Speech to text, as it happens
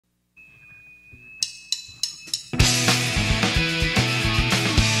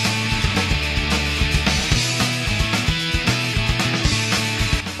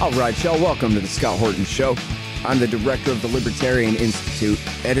All right, y'all, welcome to the Scott Horton Show. I'm the director of the Libertarian Institute,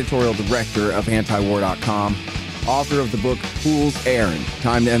 editorial director of antiwar.com, author of the book Fool's Errand,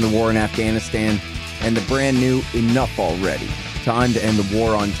 Time to End the War in Afghanistan, and the brand new Enough Already, Time to End the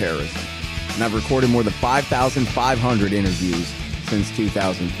War on Terrorism. And I've recorded more than 5,500 interviews since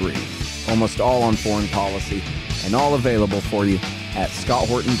 2003, almost all on foreign policy, and all available for you at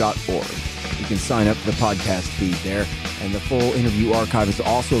scotthorton.org. You can sign up for the podcast feed there, and the full interview archive is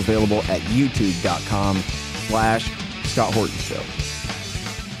also available at youtube.com/Scott Horton Show.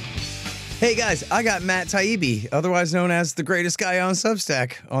 Hey guys, I got Matt Taibbi, otherwise known as the greatest guy on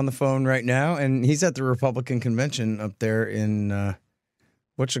Substack, on the phone right now, and he's at the Republican convention up there in, I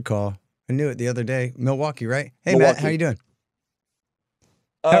knew it the other day, Milwaukee, right? Hey Milwaukee. Matt, how you doing?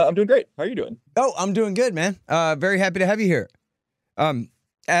 I'm doing great. How are you doing? Oh, I'm doing good, man. Very happy to have you here.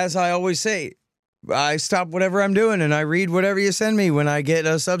 As I always say, I stop whatever I'm doing and I read whatever you send me when I get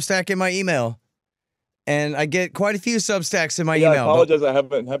a Substack in my email. And I get quite a few Substacks in my email. I apologize, I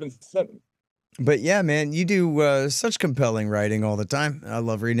haven't sent. But yeah, man, you do such compelling writing all the time. I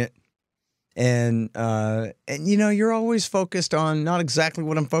love reading it. And you know, you're always focused on not exactly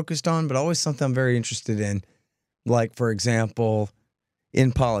what I'm focused on, but always something I'm very interested in. Like, for example,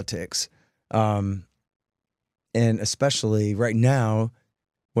 in politics. And especially right now,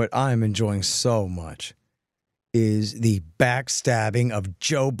 what I'm enjoying so much is the backstabbing of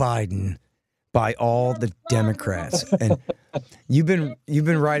Joe Biden by all the Democrats. And you've been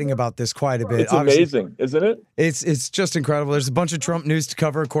writing about this quite a bit. It's amazing, isn't it? It's just incredible. There's a bunch of Trump news to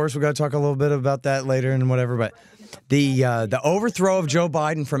cover. Of course, we've got to talk a little bit about that later and whatever. But the overthrow of Joe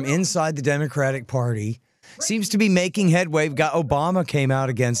Biden from inside the Democratic Party seems to be making headway. We've got Obama came out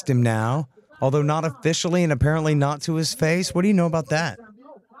against him now, although not officially and apparently not to his face. What do you know about that?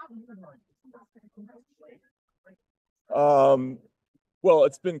 Well,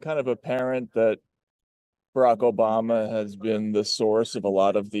 it's been kind of apparent that Barack Obama has been the source of a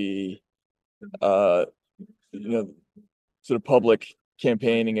lot of the, sort of public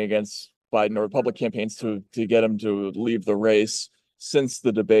campaigning against Biden, or public campaigns to get him to leave the race since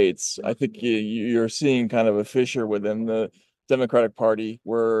the debates. I think you're seeing kind of a fissure within the Democratic Party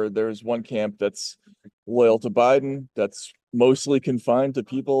where there's one camp that's loyal to Biden, that's mostly confined to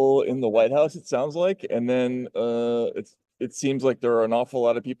people in the White House, it sounds like. And then it seems like there are an awful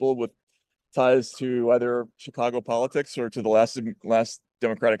lot of people with ties to either Chicago politics or to the last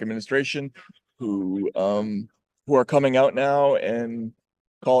Democratic administration who are coming out now and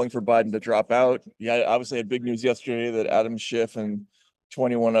calling for Biden to drop out. Yeah, obviously had big news yesterday that Adam Schiff and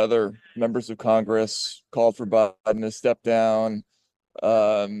 21 other members of Congress called for Biden to step down.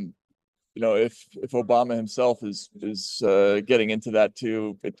 If Obama himself is getting into that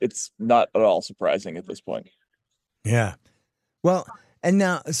too, it's not at all surprising at this point. Yeah. Well, and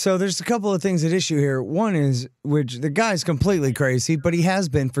now, so there's a couple of things at issue here. One is, which the guy's completely crazy, but he has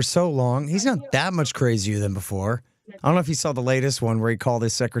been for so long. He's not that much crazier than before. I don't know if you saw the latest one where he called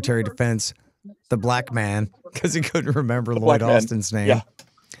his Secretary of Defense the black man because he couldn't remember Lloyd Austin's name. Yeah.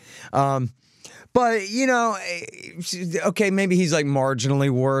 But, you know, okay, maybe he's like marginally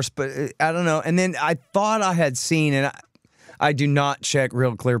worse, but I don't know. And then I thought I had seen, and I do not check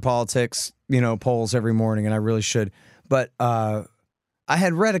Real Clear Politics, polls every morning, and I really should. But I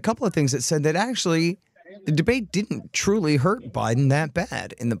had read a couple of things that said that actually the debate didn't truly hurt Biden that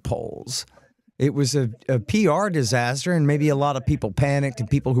bad in the polls. It was a PR disaster, and maybe a lot of people panicked, and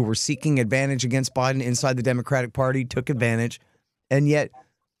people who were seeking advantage against Biden inside the Democratic Party took advantage. And yet,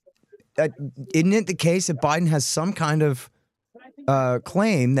 isn't it the case that Biden has some kind of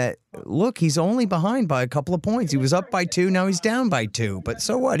claim that, look, he's only behind by a couple of points. He was up by 2, now he's down by 2. But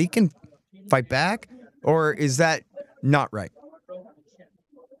so what? He can fight back? Or is that not right?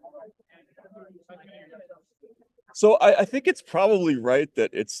 So I think it's probably right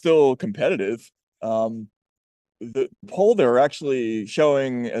that it's still competitive. The poll they're actually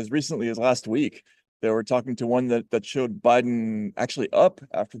showing as recently as last week, they were talking to one that showed Biden actually up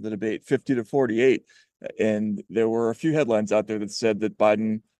after the debate, 50-48. And there were a few headlines out there that said that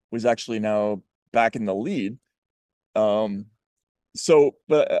Biden was actually now back in the lead. But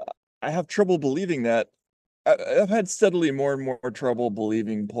I have trouble believing that. I've had steadily more and more trouble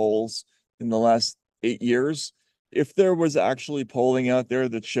believing polls in the last 8 years. If there was actually polling out there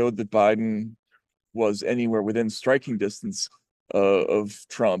that showed that Biden was anywhere within striking distance of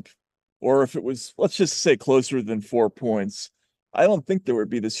Trump, or if it was, let's just say, closer than 4 points, I don't think there would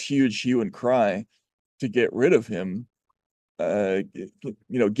be this huge hue and cry to get rid of him,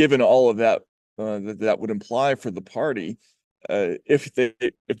 given all of that that would imply for the party. If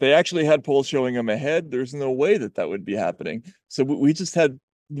they actually had polls showing him ahead, there's no way that would be happening. So we just had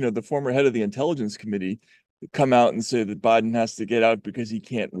the former head of the Intelligence Committee come out and say that Biden has to get out because he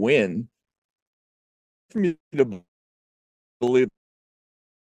can't win, for me to believe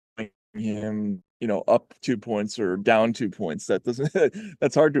him, up 2 points or down 2 points, that doesn't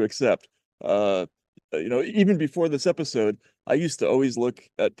that's hard to accept. Even before this episode, I used to always look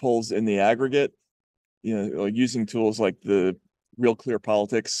at polls in the aggregate, using tools like the Real Clear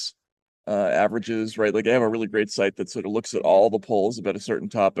Politics averages, right? Like I have a really great site that sort of looks at all the polls about a certain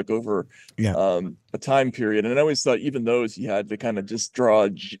topic over a time period. And I always thought even those you had to kind of just draw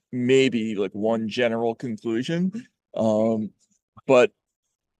maybe like one general conclusion. But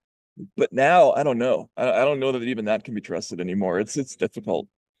now I don't know. I don't know that even that can be trusted anymore. It's difficult.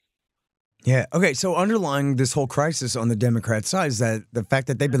 Yeah. Okay. So underlying this whole crisis on the Democrat side is that the fact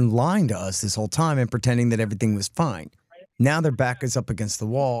that they've been lying to us this whole time and pretending that everything was fine. Now their back is up against the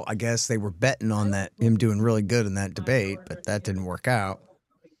wall. I guess they were betting on that him doing really good in that debate, but that didn't work out.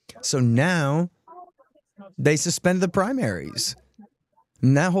 So now they suspended the primaries.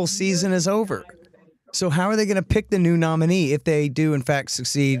 And that whole season is over. So how are they going to pick the new nominee if they do, in fact,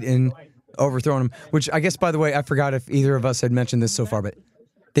 succeed in overthrowing him? Which I guess, by the way, I forgot if either of us had mentioned this so far, but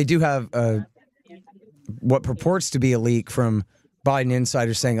they do have what purports to be a leak from Biden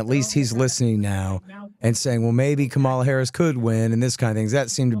insiders saying at least he's listening now and saying, well, maybe Kamala Harris could win and this kind of things. That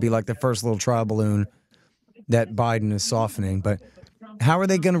seemed to be like the first little trial balloon that Biden is softening. But how are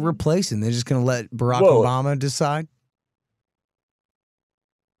they going to replace him? They're just going to let Barack Obama decide?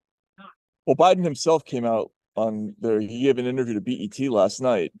 Well, Biden himself came out he gave an interview to BET last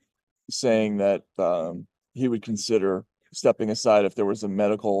night saying that he would consider stepping aside if there was a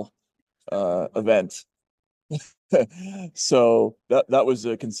medical event. So that was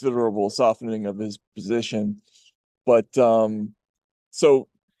a considerable softening of his position. But so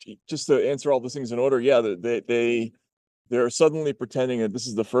just to answer all those things in order, yeah, they're suddenly pretending that this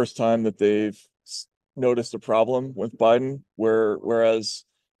is the first time that they've noticed a problem with Biden, whereas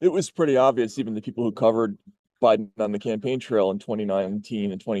it was pretty obvious, even the people who covered Biden on the campaign trail in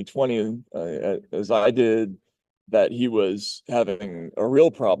 2019 and 2020, as I did, that he was having a real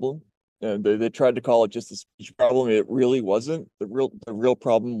problem. And they tried to call it just a speech problem. It really wasn't. The real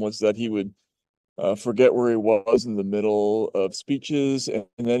problem was that he would forget where he was in the middle of speeches, and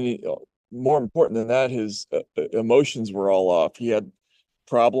then more important than that, his emotions were all off. He had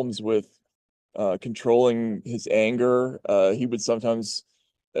problems with controlling his anger. He would sometimes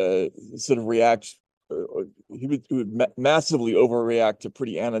sort of react. He would massively overreact to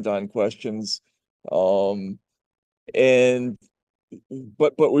pretty anodyne questions.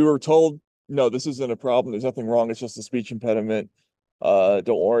 But we were told, no, this isn't a problem. There's nothing wrong. It's just a speech impediment.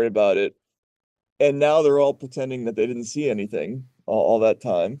 Don't worry about it. And now they're all pretending that they didn't see anything all that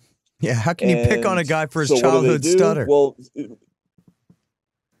time. Yeah, how can you pick on a guy for his childhood stutter? Well,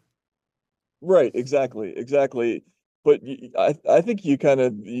 right, exactly. But I think you kind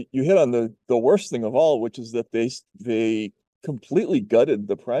of you hit on the worst thing of all, which is that they completely gutted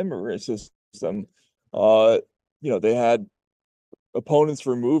the primary system. They had opponents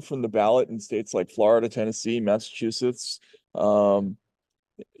removed from the ballot in states like Florida, Tennessee, Massachusetts. And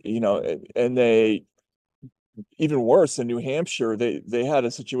they, even worse, in New Hampshire, they had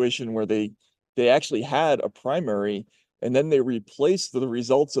a situation where they actually had a primary, and then they replaced the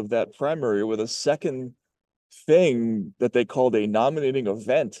results of that primary with a second thing that they called a nominating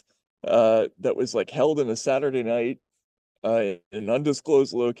event that was like held in a Saturday night in an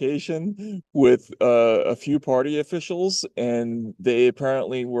undisclosed location with a few party officials, and they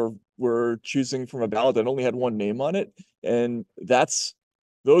apparently were choosing from a ballot that only had one name on it, and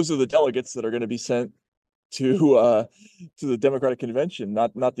those are the delegates that are going to be sent to the Democratic convention,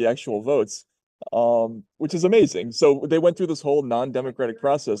 not the actual votes, which is amazing. So they went through this whole non-democratic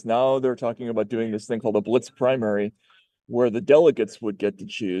process. Now they're talking about doing this thing called a blitz primary, where the delegates would get to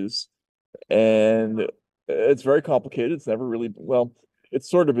choose, and it's very complicated. It's never really, well, it's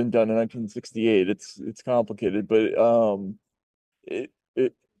sort of been done in 1968. It's complicated, but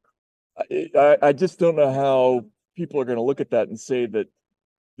I just don't know how people are going to look at that and say that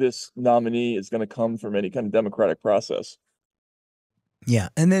this nominee is going to come from any kind of democratic process. Yeah,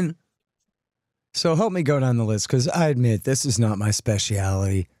 and then so help me go down the list, because I admit this is not my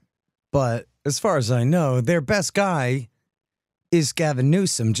specialty, but as far as I know, their best guy is Gavin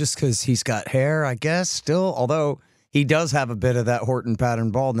Newsom, just because he's got hair, I guess, still, although he does have a bit of that Horton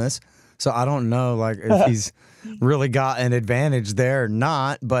pattern baldness. So I don't know like if he's really got an advantage there or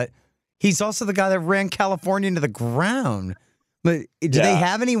not, but he's also the guy that ran California into the ground. But do they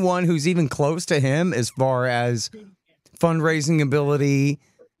have anyone who's even close to him as far as fundraising ability,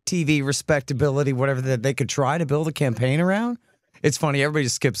 TV respectability, whatever, that they could try to build a campaign around? It's funny. Everybody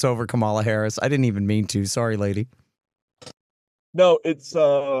just skips over Kamala Harris. I didn't even mean to. Sorry, lady. No, it's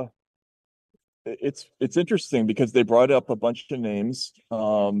interesting because they brought up a bunch of names.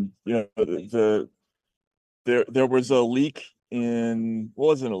 There was a leak in, well,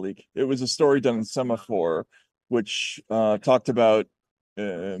 it wasn't a leak. It was a story done in Semaphore, which talked about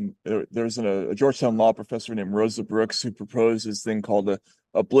there's a Georgetown law professor named Rosa Brooks who proposed this thing called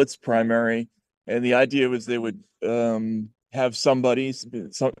a blitz primary, and the idea was they would have somebody.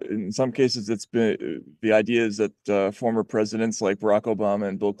 In some cases, it's been the idea is that former presidents like Barack Obama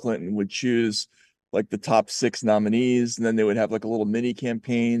and Bill Clinton would choose like the top 6 nominees, and then they would have like a little mini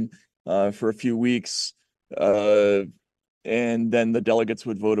campaign for a few weeks, and then the delegates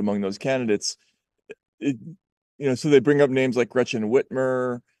would vote among those candidates. So they bring up names like Gretchen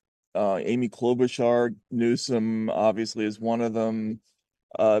Whitmer, Amy Klobuchar, Newsom obviously is one of them.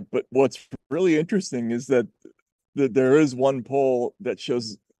 But what's really interesting is that there is one poll that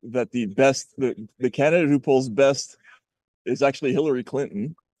shows that the candidate who polls best is actually Hillary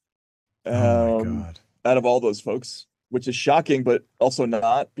Clinton. Oh my God. Out of all those folks, which is shocking, but also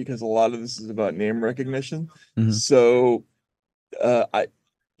not, because a lot of this is about name recognition. Mhm. So I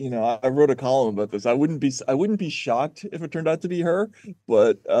wrote a column about this. I wouldn't be shocked if it turned out to be her,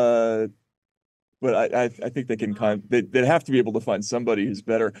 but I think they'd have to be able to find somebody who's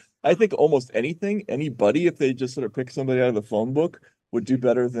better. I think almost anybody, if they just sort of pick somebody out of the phone book, would do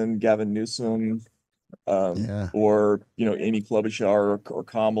better than Gavin Newsom, Yeah. or Amy Klobuchar or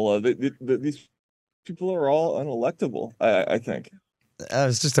Kamala. These people are all unelectable, I think.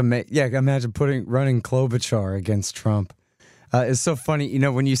 It's just amazing. Yeah, imagine running Klobuchar against Trump. It's so funny.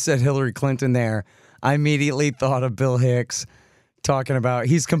 When you said Hillary Clinton there, I immediately thought of Bill Hicks talking about,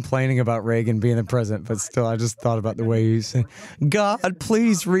 he's complaining about Reagan being the president, but still, I just thought about the way he said, God,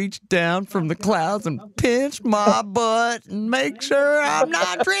 please reach down from the clouds and pinch my butt and make sure I'm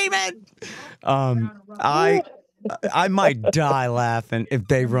not dreaming. I might die laughing if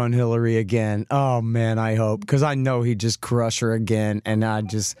they run Hillary again. Oh, man, I hope. Because I know he'd just crush her again. And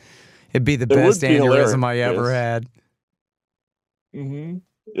it'd be the best aneurysm I ever had. Mm-hmm.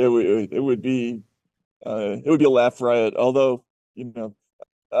 It would be a laugh riot. Although,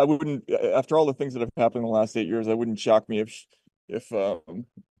 I wouldn't, after all the things that have happened in the last 8 years, it wouldn't shock me if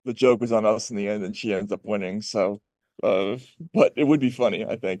the joke was on us in the end and she ends up winning. So, but it would be funny,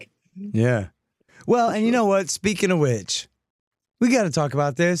 I think. Yeah. Well, and you know what? Speaking of which, we got to talk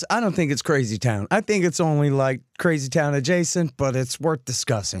about this. I don't think it's Crazy Town. I think it's only like Crazy Town adjacent, but it's worth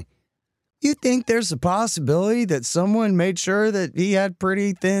discussing. You think there's a possibility that someone made sure that he had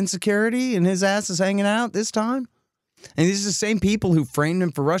pretty thin security and his ass is hanging out this time? And these are the same people who framed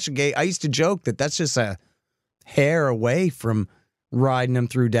him for Russiagate. I used to joke that that's just a hair away from riding him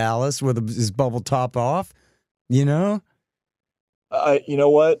through Dallas with his bubble top off, You know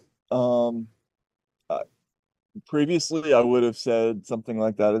what? Previously, I would have said something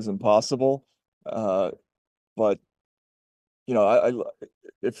like that is impossible. But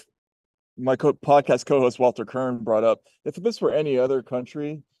if my podcast co-host Walter Kern brought up, if this were any other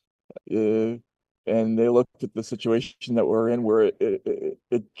country, and they looked at the situation that we're in, where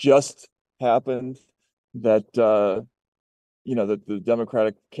it just happened that that the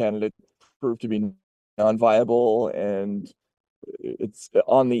Democratic candidate proved to be non-viable, and it's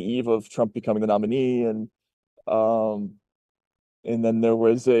on the eve of Trump becoming the nominee, and then there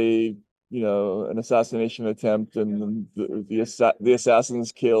was an assassination attempt, and the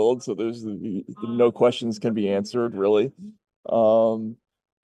assassin's killed, so there's no questions can be answered, really.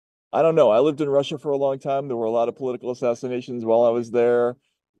 I don't know. I lived in Russia for a long time. There were a lot of political assassinations while I was there.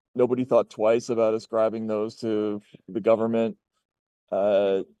 Nobody thought twice about ascribing those to the government.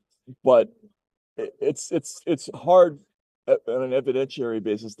 But it's hard on an evidentiary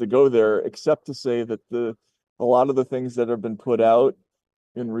basis to go there, except to say that a lot of the things that have been put out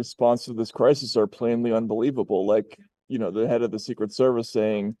in response to this crisis are plainly unbelievable. Like, the head of the Secret Service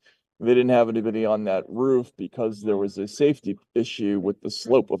saying they didn't have anybody on that roof because there was a safety issue with the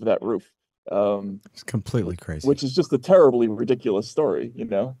slope of that roof. It's completely crazy. Which is just a terribly ridiculous story,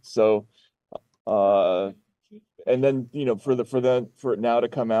 So, and then for it now to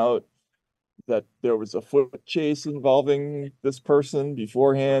come out that there was a foot chase involving this person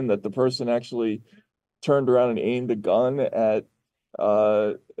beforehand, that the person actually turned around and aimed a gun at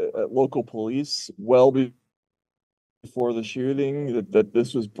local police well before the shooting, that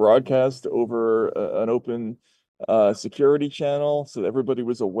this was broadcast over an open security channel, so everybody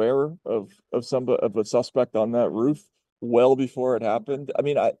was aware of a suspect on that roof well before it happened. I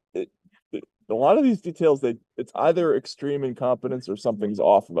mean, a lot of these details, it's either extreme incompetence or something's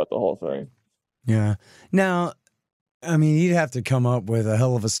off about the whole thing. Yeah. Now, I mean, you'd have to come up with a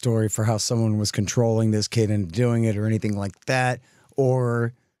hell of a story for how someone was controlling this kid into doing it or anything like that,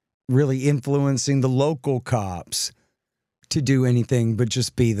 or really influencing the local cops to do anything but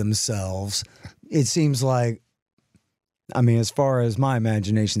just be themselves. It seems like, I mean, as far as my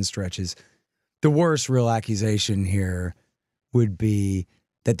imagination stretches, the worst real accusation here would be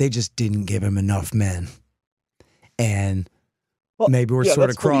that they just didn't give him enough men. And Well, maybe we're yeah,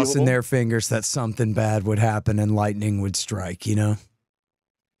 sort of that's crossing believable. their fingers that something bad would happen and lightning would strike, you know?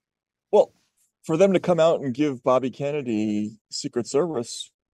 Well, for them to come out and give Bobby Kennedy Secret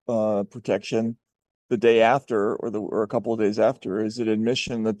Service protection the day after or a couple of days after is an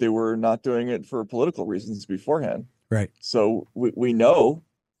admission that they were not doing it for political reasons beforehand. Right. So we know,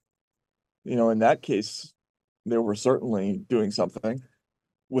 in that case, they were certainly doing something.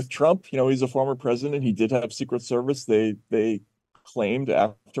 With Trump, he's a former president. He did have Secret Service. They claimed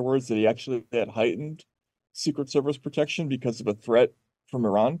afterwards that he actually had heightened Secret Service protection because of a threat from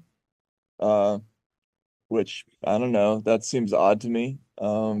Iran. Which I don't know. That seems odd to me.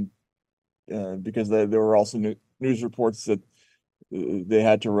 Because there were also news reports that they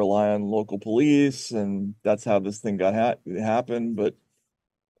had to rely on local police, and that's how this thing got happened. But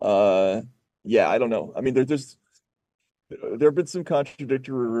yeah, I don't know. I mean, there have been some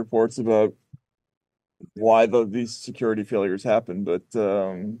contradictory reports about why these security failures happened, but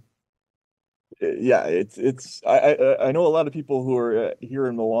yeah, I know a lot of people who are here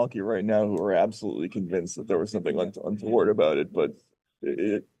in Milwaukee right now who are absolutely convinced that there was something untoward about it, but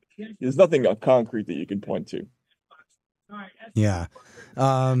there's nothing concrete that you can point to. Yeah.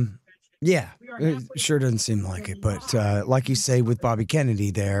 Yeah, it sure doesn't seem like it. But like you say with Bobby Kennedy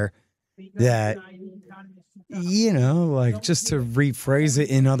there, that, like just to rephrase it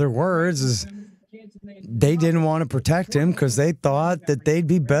in other words, is they didn't want to protect him because they thought that they'd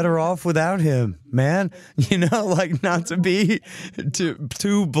be better off without him, man. Like not to be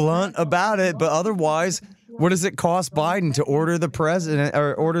too blunt about it, but otherwise, what does it cost Biden to order the president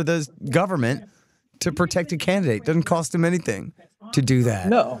or order the government to protect a candidate? Doesn't cost him anything to do that.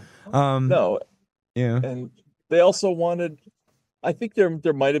 No, no. Yeah. And they also wanted, I think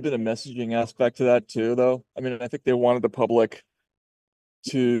there might have been a messaging aspect to that too, though. I mean, I think they wanted the public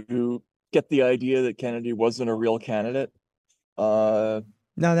to get the idea that Kennedy wasn't a real candidate. No,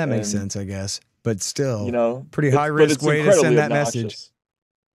 that makes sense, I guess. But still, pretty high risk way to send that message.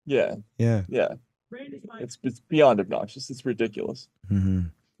 Yeah. Yeah. Yeah. It's beyond obnoxious. It's ridiculous. Mm-hmm.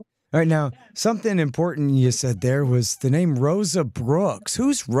 All right, now, something important you said there was the name Rosa Brooks.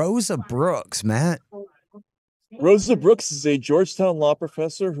 Who's Rosa Brooks, Matt? Rosa Brooks is a Georgetown law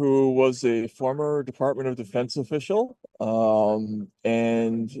professor who was a former Department of Defense official. And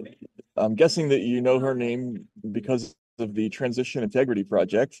I'm guessing that you know her name because of the Transition Integrity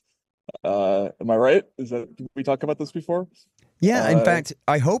Project. Am I right? Did we talk about this before? Yeah, in fact,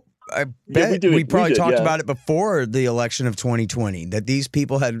 I bet we probably talked about it before the election of 2020, that these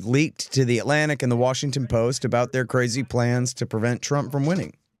people had leaked to the Atlantic and the Washington Post about their crazy plans to prevent Trump from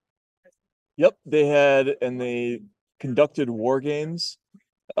winning. Yep, they conducted war games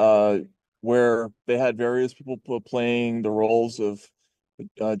where they had various people playing the roles of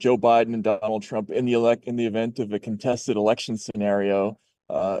Joe Biden and Donald Trump in the event of a contested election scenario.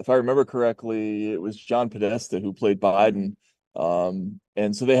 If I remember correctly, it was John Podesta who played Biden.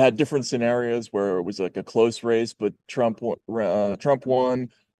 And so they had different scenarios where it was like a close race, but Trump won,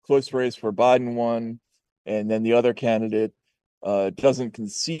 close race where Biden won, and then the other candidate doesn't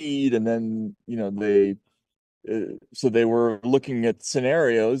concede, and then so they were looking at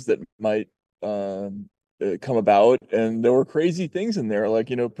scenarios that might come about, and there were crazy things in there, like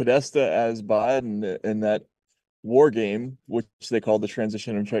Podesta as Biden in that war game, which they called the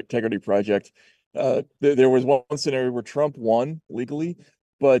Transition Integrity Project. There was one scenario where Trump won legally,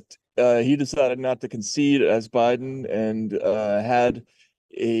 but he decided not to concede as Biden and had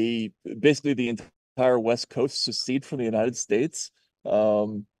basically the entire West Coast secede from the United States.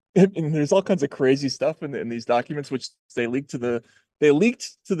 And there's all kinds of crazy stuff in these documents, which they leaked to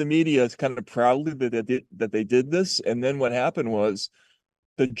the media kind of proudly that they did this. And then what happened was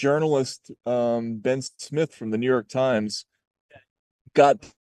the journalist Ben Smith from the New York Times got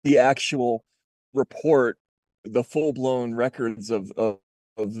the actual report, the full-blown records of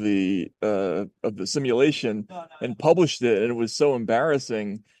the simulation, and published it, and it was so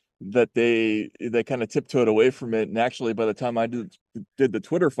embarrassing that they kind of tiptoed away from it. And actually, by the time I did the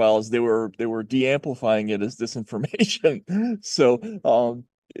Twitter files, they were de-amplifying it as disinformation. So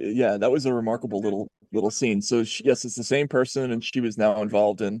yeah, that was a remarkable little scene. So yes, it's the same person, and she was now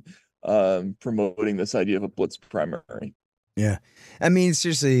involved in promoting this idea of a blitz primary. Yeah, I mean,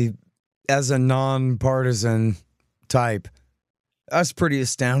 seriously, as a nonpartisan type. I was pretty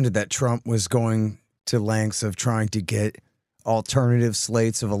astounded that Trump was going to lengths of trying to get alternative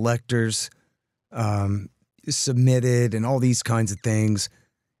slates of electors submitted and all these kinds of things.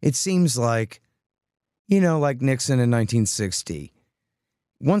 It seems like, like Nixon in 1960.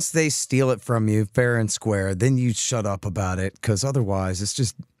 Once they steal it from you fair and square, then you shut up about it, because otherwise it's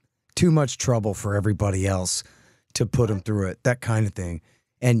just too much trouble for everybody else to put them through it, that kind of thing.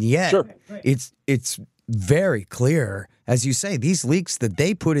 And yet, Sure. it's very clear, as you say, these leaks that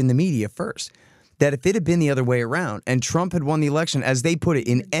they put in the media first, that if it had been the other way around and Trump had won the election, as they put it,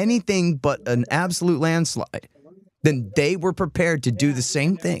 in anything but an absolute landslide, then they were prepared to do the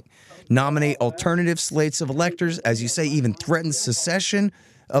same thing. Nominate alternative slates of electors, as you say, even threaten secession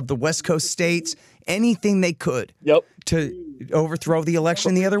of the West Coast states, anything they could to overthrow the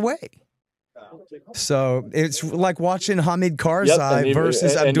election the other way. So it's like watching Hamid Karzai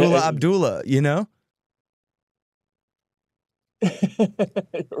versus Abdullah,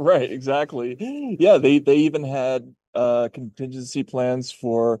 Right, exactly. Yeah, they even had contingency plans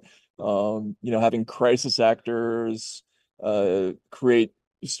for having crisis actors create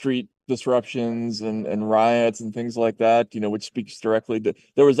street disruptions and riots and things like that, which speaks directly to,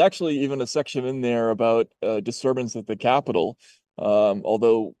 there was actually even a section in there about disturbance at the Capitol,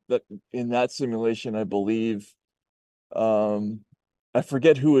 although that in that simulation, I believe, I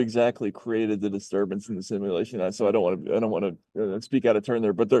forget who exactly created the disturbance in the simulation, so I don't want to speak out of turn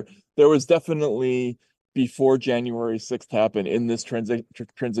there, but there was definitely, before January 6th happened, in this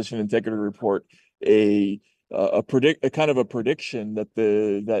transition integrity report, a kind of a prediction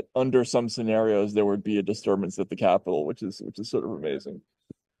that under some scenarios there would be a disturbance at the Capitol, which is sort of amazing.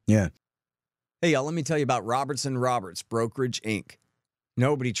 Yeah. Hey, y'all, let me tell you about Robertson Roberts Brokerage Inc.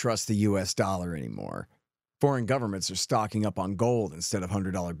 Nobody trusts the U.S. dollar anymore. Foreign governments are stocking up on gold instead of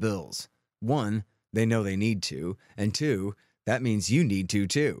 $100 bills. 1, they know they need to, and 2, that means you need to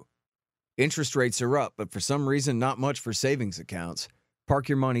too. Interest rates are up, but for some reason, not much for savings accounts. Park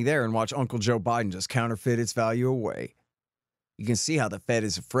your money there and watch Uncle Joe Biden just counterfeit its value away. You can see how the Fed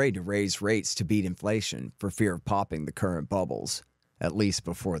is afraid to raise rates to beat inflation for fear of popping the current bubbles, at least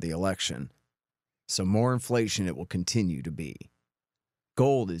before the election. So more inflation it will continue to be.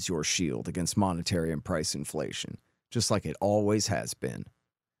 Gold is your shield against monetary and price inflation, just like it always has been.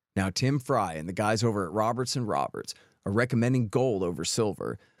 Now, Tim Fry and the guys over at Robertson Roberts are recommending gold over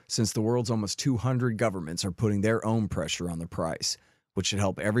silver, since the world's almost 200 governments are putting their own pressure on the price, which should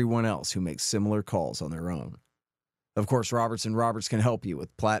help everyone else who makes similar calls on their own. Of course, Robertson Roberts can help you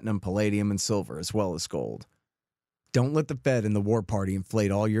with platinum, palladium, and silver, as well as gold. Don't let the Fed and the war party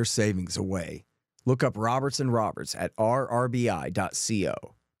inflate all your savings away. Look up Robertson Roberts at rrbi.co.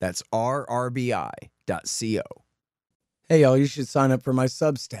 That's rrbi.co. Hey, y'all, you should sign up for my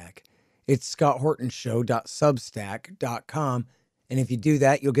Substack. It's scotthortonshow.substack.com. And if you do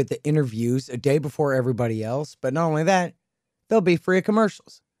that, you'll get the interviews a day before everybody else. But not only that, they'll be free of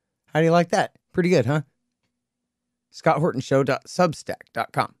commercials. How do you like that? Pretty good, huh?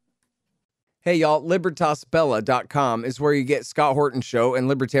 scotthortonshow.substack.com. Hey, y'all, libertasbella.com is where you get Scott Horton Show and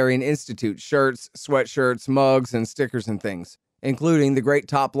Libertarian Institute shirts, sweatshirts, mugs, and stickers and things, including the great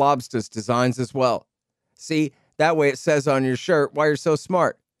Top Lobsters designs as well. See, that way it says on your shirt why you're so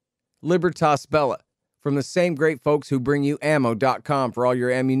smart. Libertas Bella, from the same great folks who bring you ammo.com for all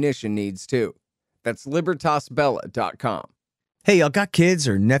your ammunition needs, too. That's libertasbella.com. Hey, y'all got kids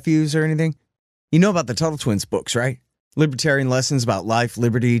or nephews or anything? You know about the Tuttle Twins books, right? Libertarian lessons about life,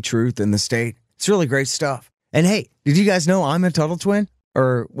 liberty, truth, and the state. It's really great stuff. And hey, did you guys know I'm a Tuttle Twin?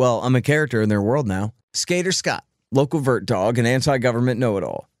 Or, well, I'm a character in their world now. Skater Scott, local vert dog and anti-government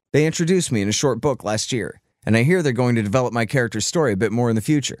know-it-all. They introduced me in a short book last year, and I hear they're going to develop my character's story a bit more in the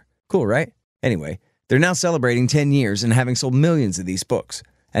future. Cool, right? Anyway, they're now celebrating 10 years and having sold millions of these books.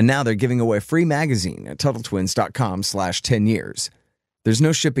 And now they're giving away a free magazine at TuttleTwins.com/10years. There's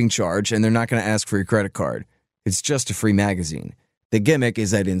no shipping charge, and they're not going to ask for your credit card. It's just a free magazine. The gimmick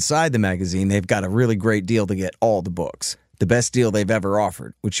is that inside the magazine, they've got a really great deal to get all the books. The best deal they've ever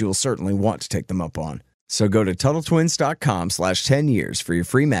offered, which you will certainly want to take them up on. So go to TuttleTwins.com/10years for your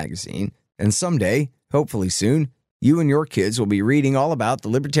free magazine. And someday, hopefully soon, you and your kids will be reading all about the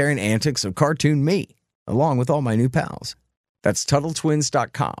libertarian antics of Cartoon Me, along with all my new pals. That's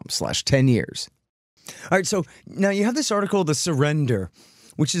TuttleTwins.com/10years. All right, so now you have this article, The Surrender,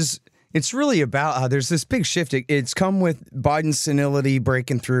 which is, it's really about how there's this big shift. It's come with Biden's senility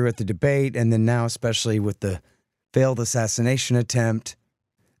breaking through at the debate, and then now especially with the failed assassination attempt,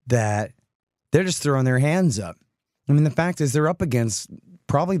 that they're just throwing their hands up. I mean, the fact is they're up against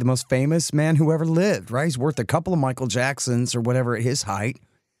probably the most famous man who ever lived, right? He's worth a couple of Michael Jacksons or whatever at his height.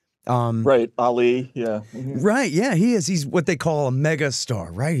 Right, Ali, yeah. Right, yeah, he is. He's what they call a mega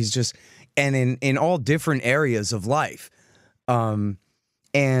star, right? He's just and in all different areas of life.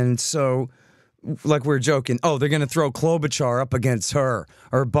 And so like we are joking, oh, they're going to throw Klobuchar up against her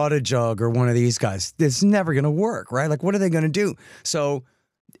or Buttigieg or one of these guys. It's never going to work, right? Like, what are they going to do? So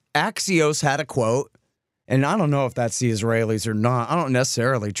Axios had a quote, and I don't know if that's the Israelis or not. I don't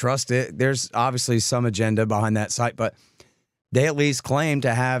necessarily trust it. There's obviously some agenda behind that site, but they at least claim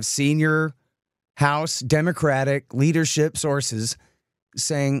to have senior House Democratic leadership sources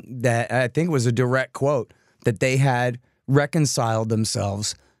saying that, I think it was a direct quote, that they had reconciled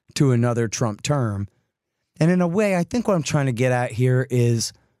themselves to another Trump term. And in a way, I think what I'm trying to get at here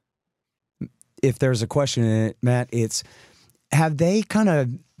is, if there's a question in it, Matt, it's, have they kind of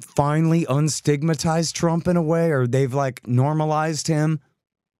finally unstigmatized Trump in a way, or they've like normalized him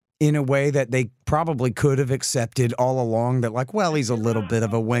in a way that they probably could have accepted all along, that like, well, he's a little bit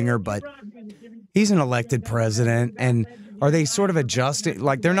of a winger, but he's an elected president. And are they sort of adjusting?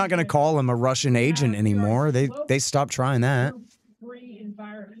 Like, they're not going to call him a Russian agent anymore. They stopped trying that.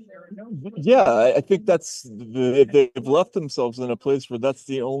 Yeah, I think they've left themselves in a place where that's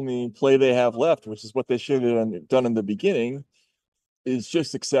the only play they have left, which is what they should have done in the beginning, is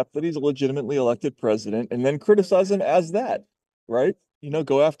just accept that he's a legitimately elected president and then criticize him as that, right?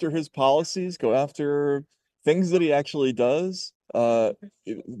 Go after his policies, go after things that he actually does. The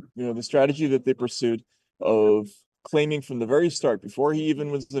strategy that they pursued of claiming from the very start, before he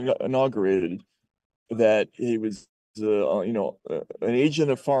even was inaugurated, that he was an agent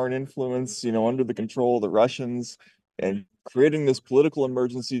of foreign influence, under the control of the Russians, and creating this political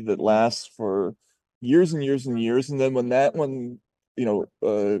emergency that lasts for years and years and years. And then when that one,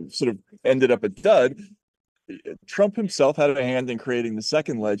 sort of ended up a dud, Trump himself had a hand in creating the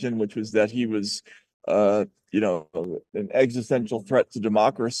second legend, which was that he was, an existential threat to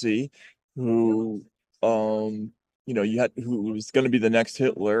democracy, who, who was going to be the next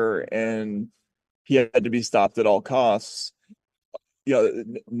Hitler, and he had to be stopped at all costs.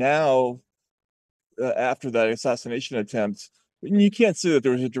 Now, after that assassination attempt, you can't say that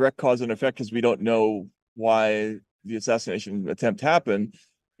there was a direct cause and effect because we don't know why the assassination attempt happened,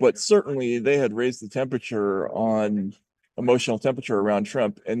 but certainly they had raised the temperature on emotional temperature around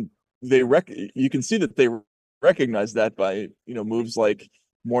Trump, and you can see that they recognize that by moves like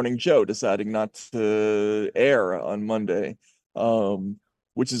Morning Joe deciding not to air on Monday,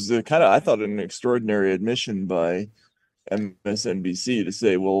 which is a kind of, I thought, an extraordinary admission by MSNBC to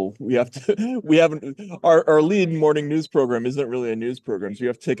say, well, we haven't, our lead morning news program isn't really a news program, so we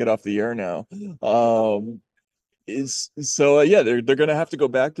have to take it off the air now. Yeah, they're going to have to go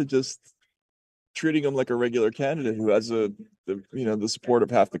back to just treating him like a regular candidate who has the support of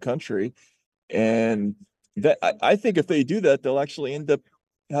half the country. And that, I think if they do that, they'll actually end up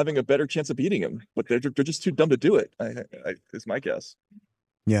having a better chance of beating him, but they're just too dumb to do it. Is my guess.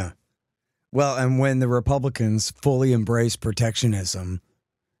 Yeah. Well, and when the Republicans fully embrace protectionism,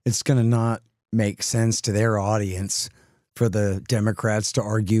 it's going to not make sense to their audience for the Democrats to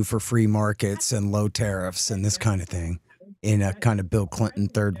argue for free markets and low tariffs and this kind of thing in a kind of Bill Clinton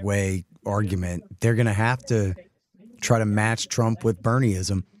third way argument. They're going to have to try to match Trump with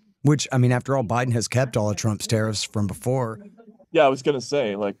Bernieism, which, I mean, after all, Biden has kept all of Trump's tariffs from before. Yeah, I was going to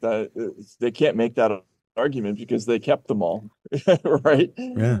say, like, that they can't make that argument because they kept them all, right?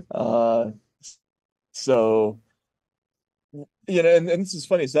 Yeah. So, and this is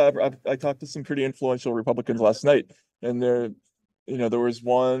funny. So I talked to some pretty influential Republicans last night, and there was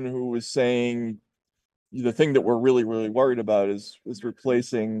one who was saying the thing that we're really, really worried about is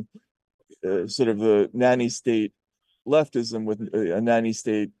replacing sort of the nanny state leftism with a nanny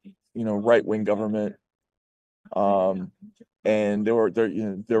state, right wing government. And there are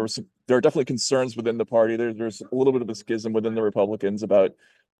definitely concerns within the party. There's a little bit of a schism within the Republicans about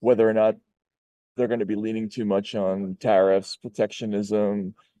whether or not they're going to be leaning too much on tariffs,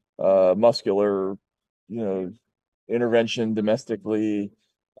 protectionism, muscular, intervention domestically.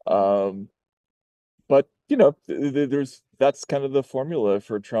 But that's kind of the formula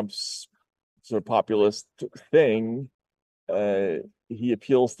for Trump's sort of populist thing. He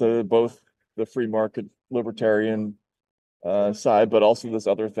appeals to both the free market libertarian side, but also this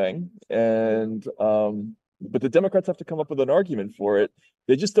other thing. And but the Democrats have to come up with an argument for it.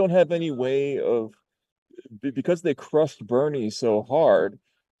 They just don't have any way of, because they crushed Bernie so hard,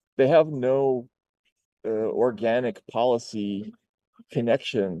 they have no organic policy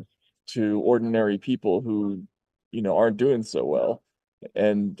connection to ordinary people who, aren't doing so well.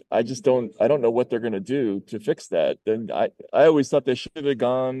 And I don't know what they're going to do to fix that. And I always thought they should have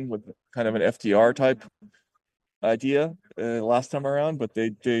gone with kind of an FDR type idea last time around, but they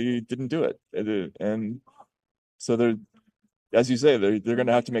didn't do it. And so they're, as you say, they're going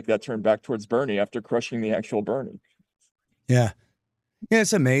to have to make that turn back towards Bernie after crushing the actual Bernie. Yeah. Yeah,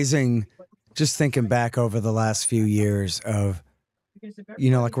 it's amazing just thinking back over the last few years of,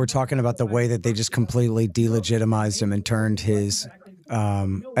 like we're talking about the way that they just completely delegitimized him and turned his,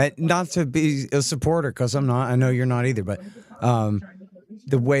 not to be a supporter, because I'm not, I know you're not either, but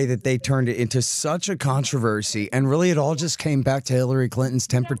the way that they turned it into such a controversy. And really, it all just came back to Hillary Clinton's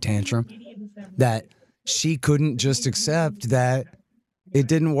temper tantrum, that she couldn't just accept that it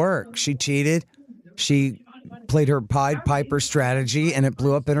didn't work. She cheated. She played her Pied Piper strategy, and it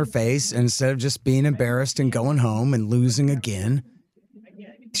blew up in her face. And instead of just being embarrassed and going home and losing again,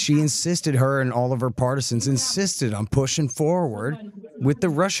 she insisted, her and all of her partisans insisted on pushing forward with the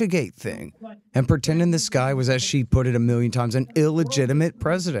Russiagate thing and pretending this guy was, as she put it a million times, an illegitimate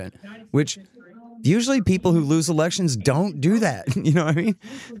president, which usually people who lose elections don't do that. You know what I mean?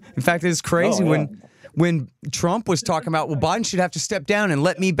 In fact, it's crazy when Trump was talking about, well, Biden should have to step down and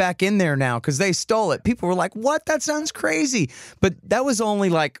let me back in there now because they stole it. People were like, what? That sounds crazy. But that was only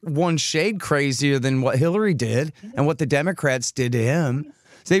like one shade crazier than what Hillary did and what the Democrats did to him.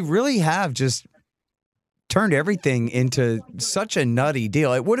 So they really have just turned everything into such a nutty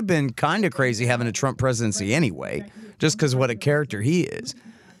deal. It would have been kind of crazy having a Trump presidency anyway, just because what a character he is.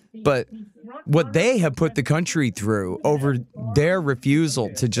 But what they have put the country through over their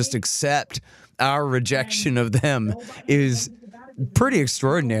refusal to just accept our rejection of them is pretty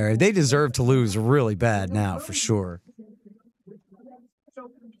extraordinary. They deserve to lose really bad now, for sure.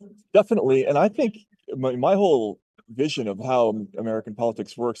 Definitely. And I think my whole vision of how American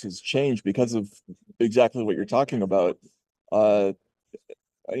politics works has changed because of exactly what you're talking about. I've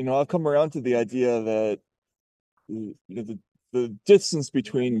come around to the idea that the distance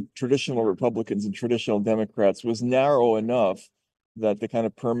between traditional Republicans and traditional Democrats was narrow enough that the kind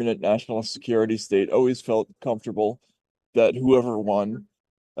of permanent national security state always felt comfortable that whoever won,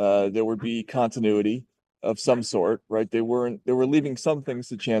 there would be continuity of some sort, right? They were leaving some things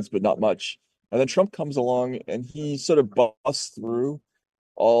to chance, but not much. And then Trump comes along and he sort of busts through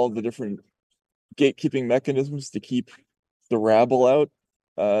all the different gatekeeping mechanisms to keep the rabble out.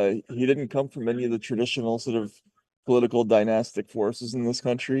 He didn't come from any of the traditional sort of political dynastic forces in this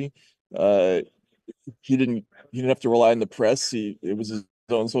country. He didn't have to rely on the press. It was his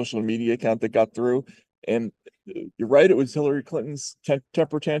own social media account that got through. And you're right, it was Hillary Clinton's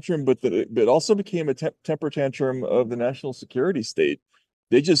temper tantrum, but it also became a temper tantrum of the national security state.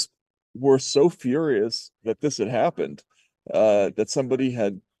 They just were so furious that this had happened, that somebody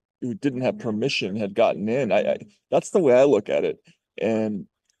who didn't have permission had gotten in. That's the way I look at it. And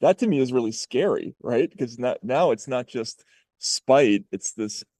that to me is really scary, right? Because now it's not just spite, it's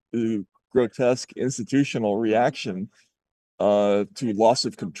this grotesque institutional reaction to loss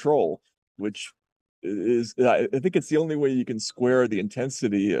of control, which is, I think it's the only way you can square the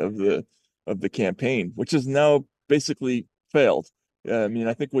intensity of the campaign, which has now basically failed. I mean,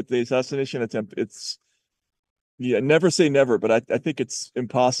 I think with the assassination attempt, it's, never say never, but I think it's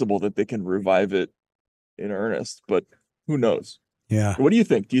impossible that they can revive it in earnest, but who knows? Yeah. What do you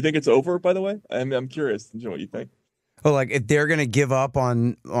think? Do you think it's over, by the way? I'm curious to know what you think. Oh, like if they're going to give up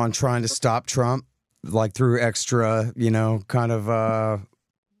on trying to stop Trump, like through extra, kind of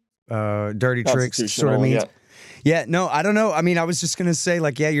dirty tricks sort of means. Yeah, no, I don't know. I mean, I was just going to say,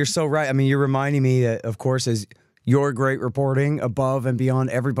 like, yeah, you're so right. I mean, you're reminding me that, of course, as your great reporting above and beyond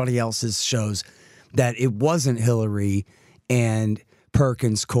everybody else's shows, that it wasn't Hillary and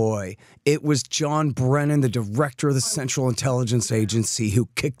Perkins Coy. It was John Brennan, the director of the Central Intelligence Agency, who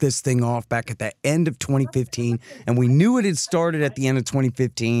kicked this thing off back at the end of 2015. And we knew it had started at the end of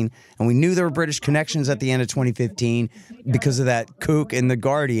 2015. And we knew there were British connections at the end of 2015 because of that kook in The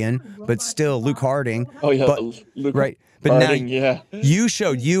Guardian. But still, Luke Harding. Oh, yeah. But, Luke right. But Harding, now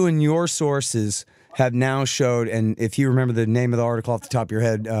you and your sources have now showed, and if you remember the name of the article off the top of your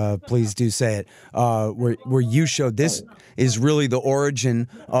head, please do say it, where you showed this is really the origin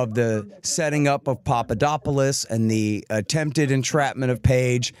of the setting up of Papadopoulos and the attempted entrapment of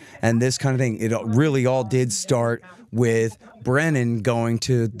Page and this kind of thing. It really all did start with Brennan going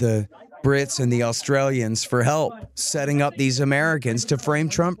to the Brits and the Australians for help, setting up these Americans to frame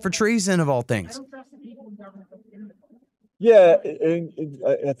Trump for treason, of all things. Yeah,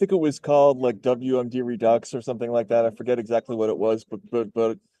 I think it was called like WMD Redux or something like that. I forget exactly what it was, but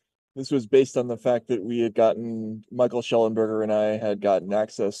this was based on the fact that we had gotten, Michael Schellenberger and I had gotten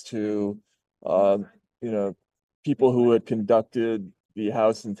access to, people who had conducted the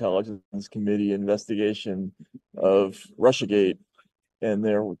House Intelligence Committee investigation of Russiagate, and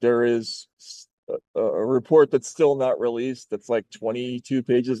there is a report that's still not released, that's like 22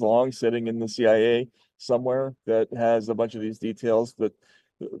 pages long, sitting in the CIA somewhere, that has a bunch of these details. That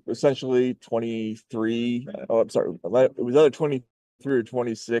essentially 23, oh, I'm sorry, it was either 23 or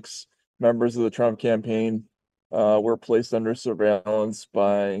 26 members of the Trump campaign were placed under surveillance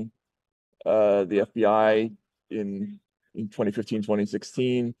by the FBI in 2015,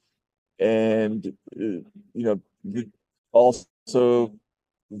 2016. And also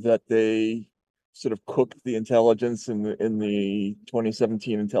that they sort of cooked the intelligence in the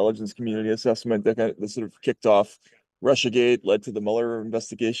 2017 intelligence community assessment that sort of kicked off Russiagate, led to the Mueller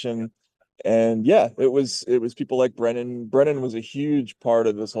investigation. And yeah, it was people like Brennan. Brennan was a huge part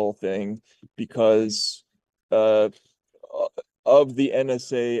of this whole thing because uh, of the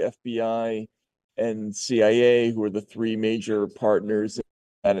NSA, FBI, and CIA, who are the three major partners in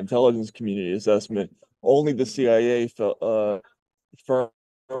that intelligence community assessment. Only the CIA affirmed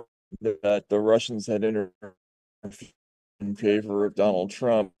that the Russians had interfered in favor of Donald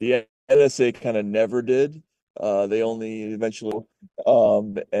Trump. The NSA kind of never did. They only eventually,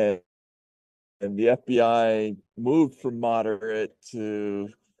 and the FBI moved from moderate to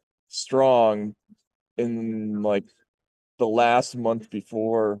strong in like the last month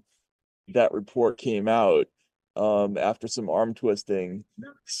before that report came out, after some arm twisting.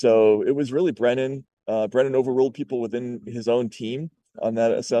 So it was really Brennan. Brennan overruled people within his own team on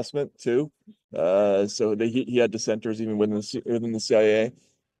that assessment too. So he had dissenters even within the CIA.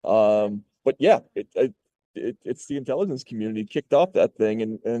 But yeah, it's the intelligence community kicked off that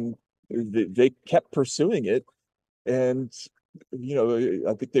thing, and they kept pursuing it. And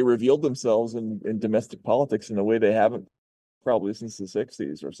I think they revealed themselves in domestic politics in a way they haven't probably since the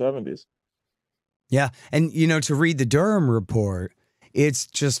 60s or 70s. Yeah. And, to read the Durham report, it's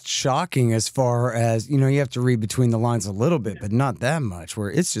just shocking as far as, you have to read between the lines a little bit, but not that much,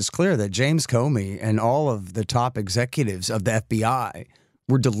 where it's just clear that James Comey and all of the top executives of the FBI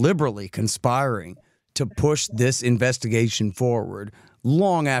were deliberately conspiring to push this investigation forward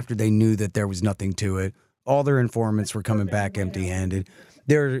long after they knew that there was nothing to it. All their informants were coming back empty-handed.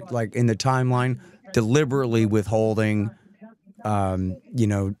 They're, like, in the timeline, deliberately withholding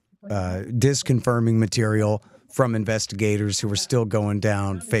disconfirming material from investigators who were still going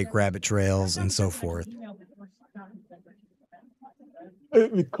down fake rabbit trails and so forth.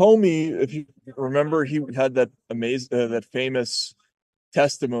 Comey, if you remember, he had that that famous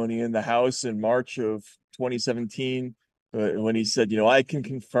testimony in the House in March of 2017, when he said, I can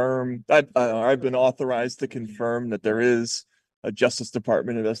confirm, I've been authorized to confirm that there is a Justice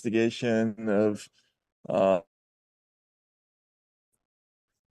Department investigation of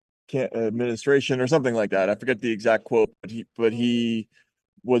administration or something like that. I forget the exact quote, but he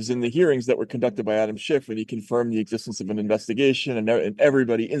was in the hearings that were conducted by Adam Schiff, and he confirmed the existence of an investigation, and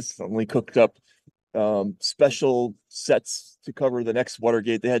everybody instantly cooked up special sets to cover the next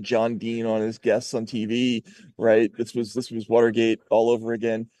Watergate. They had John Dean on as guests on TV, right? This was Watergate all over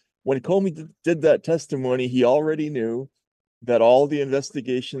again. When Comey did that testimony, he already knew that all the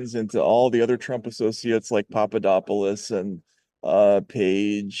investigations into all the other Trump associates like Papadopoulos and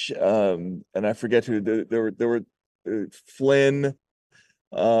Page, and I forget who there were Flynn,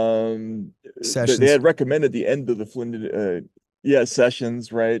 Sessions. they had recommended the end of the Flynn,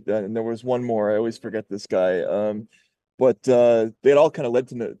 Sessions, right? And there was one more, I always forget this guy, but they had all kind of led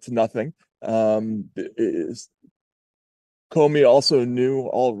to nothing. Comey also knew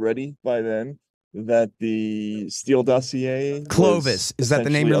already by then that the Steele dossier, Clovis, is that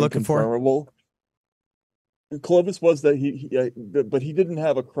the name you're looking for? Clovis was that but he didn't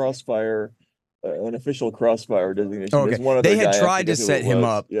have a Crossfire, an official Crossfire designation. Oh, okay. There's one other they had guy, tried to set him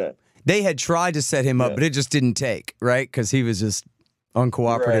up. Yeah. They had tried to set him up, but it just didn't take, right? Because he was just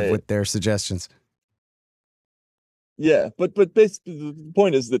uncooperative with their suggestions. Yeah, but basically the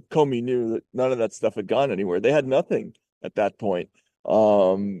point is that Comey knew that none of that stuff had gone anywhere. They had nothing at that point.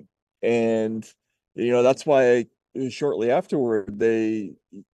 And that's why shortly afterward the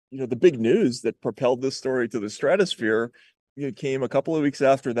big news that propelled this story to the stratosphere came a couple of weeks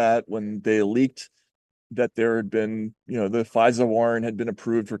after that, when they leaked that there had been, the FISA warrant had been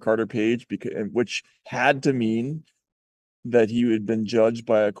approved for Carter Page, which had to mean that he had been judged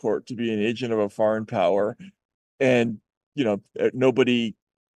by a court to be an agent of a foreign power. And, nobody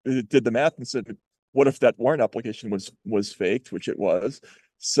did the math and said, what if that warrant application was faked, which it was.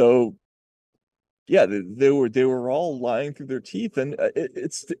 So yeah, they were all lying through their teeth, and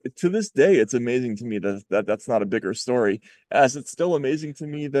it's to this day it's amazing to me that that's not a bigger story, as it's still amazing to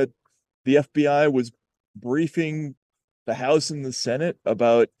me that the FBI was briefing the House and the Senate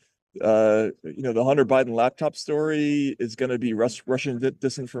about the Hunter Biden laptop story is going to be Russian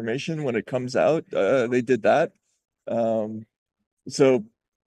disinformation when it comes out. They did that. So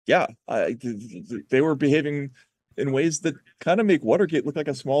yeah, they were behaving in ways that kind of make Watergate look like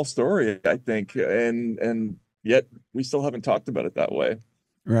a small story, I think, and yet we still haven't talked about it that way.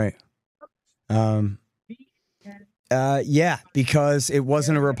 Right. Yeah, because it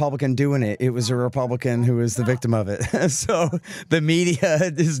wasn't a Republican doing it. It was a Republican who was the victim of it. So the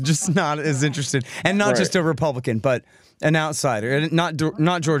media is just not as interested. And not just a Republican, but an outsider. And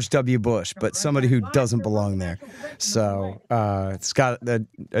not George W. Bush, but somebody who doesn't belong there. So it's got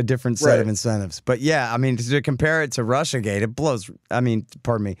a different set of incentives. But yeah, I mean, to compare it to Russiagate, it blows,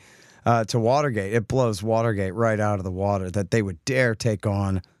 pardon me, to Watergate, it blows Watergate right out of the water that they would dare take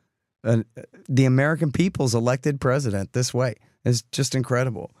on the American people's elected president this way. Is just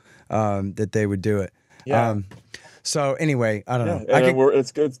incredible that they would do it. Yeah. So anyway, I don't know.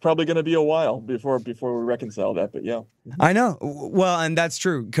 It's probably going to be a while before we reconcile that, but yeah. I know. Well, and that's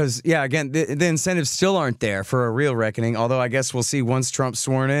true because, yeah, again, the incentives still aren't there for a real reckoning, although I guess we'll see once Trump's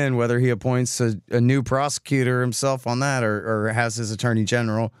sworn in whether he appoints a new prosecutor himself on that or has his attorney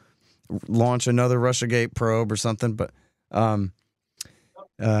general launch another Russiagate probe or something. But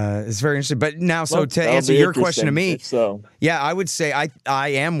it's very interesting. But now, so to answer your question to me, yeah, I would say I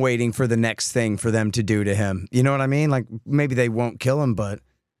am waiting for the next thing for them to do to him. You know what I mean? Like maybe they won't kill him, but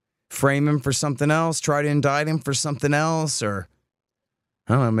frame him for something else, try to indict him for something else, or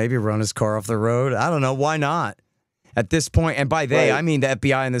I don't know, maybe run his car off the road. I don't know. Why not? At this point, and by they, I mean the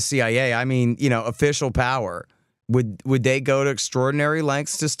FBI and the CIA. I mean, official power. Would they go to extraordinary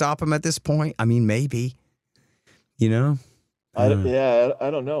lengths to stop him at this point? I mean, maybe. I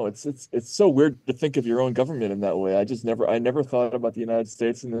don't know. It's so weird to think of your own government in that way. I never thought about the United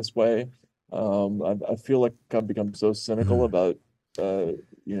States in this way. I feel like I've become so cynical about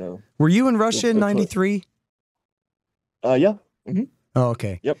Were you in Russia in '93? Yeah. Mm-hmm. Oh,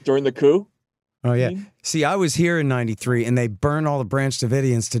 okay. Yep, during the coup. Oh, yeah. See, I was here in '93, and they burned all the Branch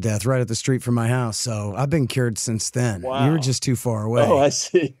Davidians to death right at the street from my house. So I've been cured since then. Wow. You were just too far away. Oh, I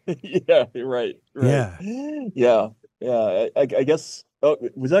see. Yeah, you're right. Yeah. Yeah. Yeah. I guess. Oh,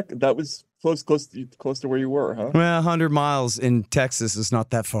 that was close to where you were, huh? Well, 100 miles in Texas is not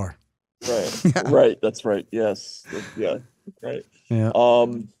that far. Right. Right. That's right. Yes. Yeah. Right. Yeah.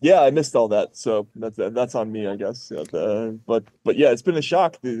 Yeah, I missed all that, so that's on me, I guess. Yeah, but yeah, it's been a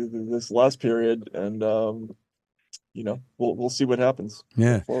shock this last period, and we'll see what happens.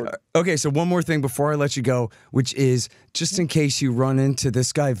 Yeah. Okay, so one more thing before I let you go, which is just in case you run into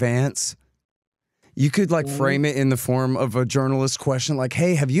this guy Vance, you could frame it in the form of a journalist question, like,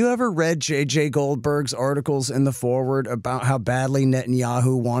 "Hey, have you ever read J.J. Goldberg's articles in the forward about how badly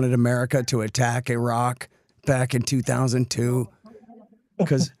Netanyahu wanted America to attack Iraq back in 2002?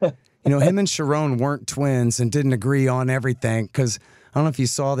 Because, him and Sharon weren't twins and didn't agree on everything. Because I don't know if you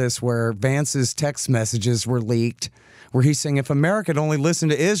saw this where Vance's text messages were leaked where he's saying, if America had only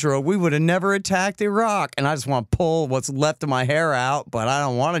listened to Israel, we would have never attacked Iraq. And I just want to pull what's left of my hair out, but I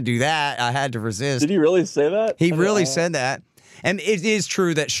don't want to do that. I had to resist. Did he really say that? He really said that. And it is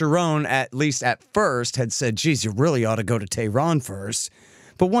true that Sharon, at least at first, had said, geez, you really ought to go to Tehran first.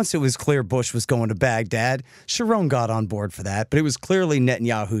 But once it was clear Bush was going to Baghdad, Sharon got on board for that. But it was clearly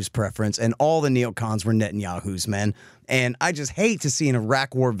Netanyahu's preference, and all the neocons were Netanyahu's men. And I just hate to see an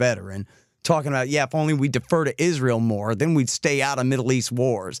Iraq war veteran talking about, yeah, if only we defer to Israel more, then we'd stay out of Middle East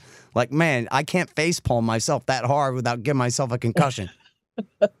wars. Like, man, I can't facepalm myself that hard without giving myself a concussion.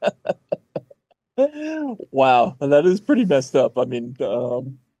 Wow, that is pretty messed up. I mean,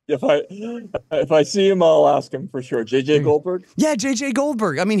 if I see him, I'll ask him for sure. J.J. Goldberg? Yeah, J.J.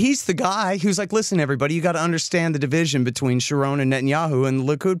 Goldberg. I mean, he's the guy who's like, listen, everybody, you got to understand the division between Sharon and Netanyahu and the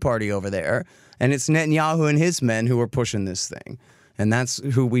Likud party over there. And it's Netanyahu and his men who are pushing this thing. And that's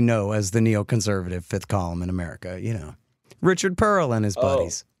who we know as the neoconservative fifth column in America, Richard Pearl and his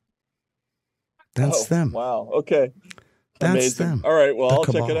buddies. That's them. Wow. Okay. That's amazing. Them. All right. Well, The I'll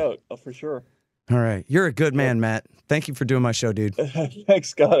cabal. check it out for sure. All right. You're a good man, Matt. Thank you for doing my show, dude. Thanks,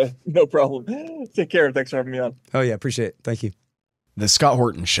 Scott. No problem. Take care. Thanks for having me on. Oh, yeah. Appreciate it. Thank you. The Scott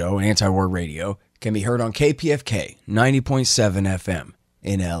Horton Show, Anti-War Radio, can be heard on KPFK 90.7 FM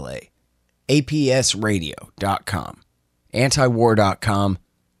in LA, APSradio.com, antiwar.com,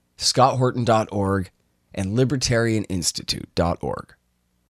 scotthorton.org, and libertarianinstitute.org.